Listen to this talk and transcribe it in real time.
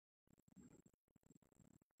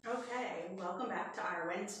welcome back to our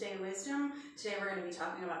Wednesday Wisdom. Today we're going to be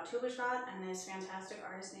talking about Tu B'Shvat and this fantastic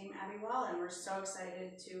artist named Abbey Wolin. We're so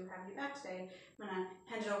excited to have you back today. I'm going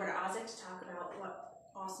to hand it over to Azik to talk about what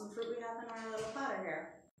awesome fruit we have in our little platter here.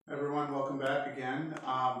 Everyone, welcome back again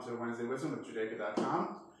to Wednesday Wisdom with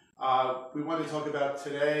Judaica.com. We wanted to talk about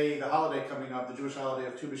today the holiday coming up, the Jewish holiday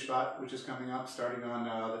of Tu B'Shvat, which is coming up starting on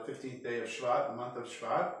the 15th day of Shvat, the month of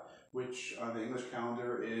Shvat, which on the English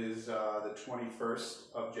calendar is the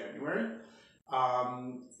 21st of January.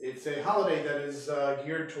 It's a holiday that is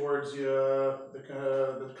geared towards the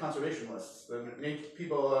conservationists, the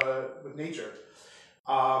people with nature.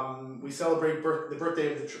 We celebrate the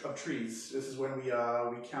birthday of trees. This is when we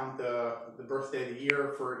count the birthday of the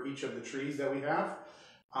year for each of the trees that we have.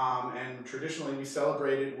 And traditionally we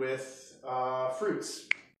celebrate it with fruits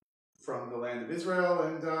from the land of Israel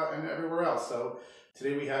and everywhere else. So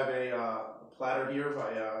today we have a platter here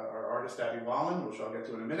by our artist Abbey Wolin, which I'll get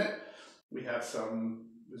to in a minute. We have some,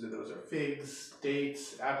 those are figs,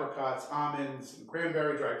 dates, apricots, almonds, and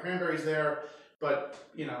dried cranberries there. But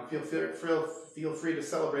you know, feel free to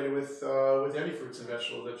celebrate it with any fruits and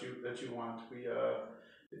vegetables that you want.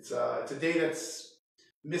 It's a day that's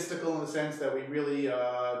mystical in the sense that we really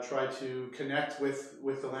try to connect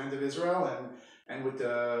with the land of Israel and with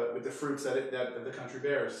the fruits that the country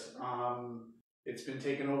bears. It's been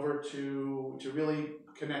taken over to really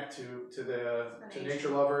connect to nature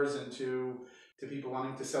lovers and to people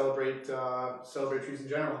wanting to celebrate trees in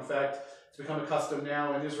general. In fact, it's become a custom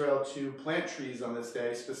now in Israel to plant trees on this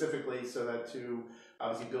day specifically, so that to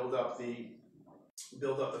obviously build up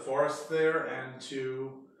the forest there and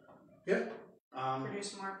to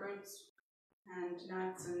produce more fruits and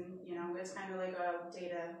nuts, and you know, it's kind of like a day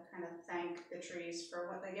to kind of thank the trees for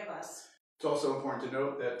what they give us. It's also important to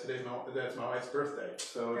note that that's my wife's birthday,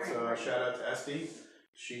 so it's a shout out to Esty.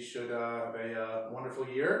 She should have a wonderful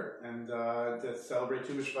year and to celebrate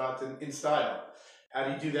Tu B'Shvat in style. How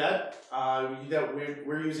do you do that? We do that.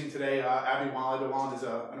 We're using today Abbey Wolin. Abbey Wolin is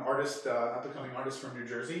an artist, up-and-coming artist from New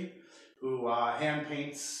Jersey, who hand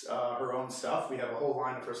paints her own stuff. We have a whole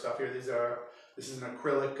line of her stuff here. This is an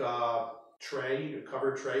acrylic tray, a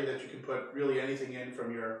covered tray that you can put really anything in,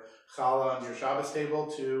 from your challah on your Shabbos table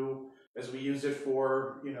to, as we use it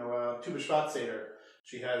for, Tu B'Shvat Seder.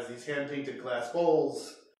 She has these hand-painted glass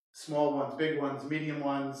bowls, small ones, big ones, medium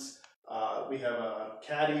ones. We have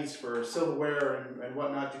caddies for silverware and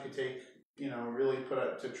whatnot. You could take, really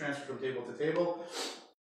to transfer from table to table.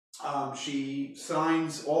 She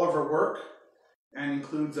signs all of her work and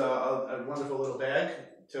includes a wonderful little bag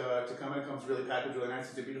to come in. It comes really packaged really nice.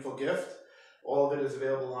 It's a beautiful gift. All of it is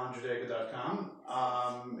available on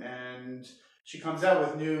Judaica.com. And she comes out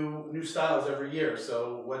with new styles every year.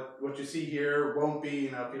 So what you see here won't be,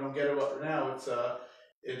 if you don't get it now,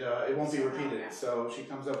 it won't be repeated. So she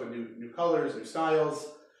comes up with new colors, new styles,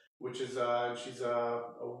 which is she's a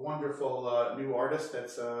wonderful new artist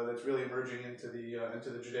that's really emerging into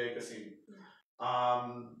the Judaica scene.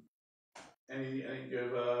 Any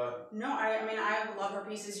No, I love her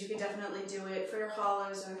pieces. You could definitely do it for your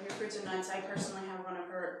challahs or your fruits and nuts. I personally have one of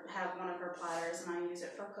her platters, and I use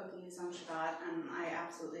it for cookies on Shabbat, and I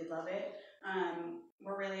absolutely love it.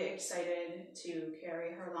 We're really excited to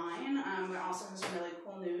carry her line. We also have some really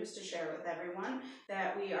cool news to share with everyone,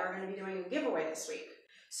 that we are going to be doing a giveaway this week.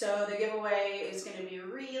 So the giveaway is going to be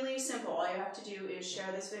really simple. All you have to do is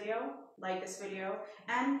share this video, like this video,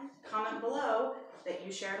 and comment below that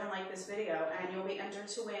you shared and liked this video, and you'll be entered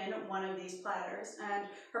to win one of these platters. And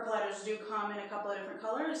her platters do come in a couple of different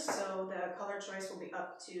colors, so the color choice will be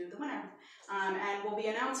up to the winner. And we'll be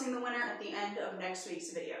announcing the winner at the end of next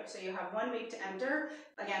week's video. So you have 1 week to enter.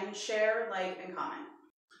 Again, share, like, and comment.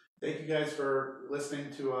 Thank you guys for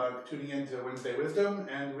listening tuning in to Wednesday Wisdom,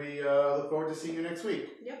 and we look forward to seeing you next week.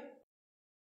 Yep.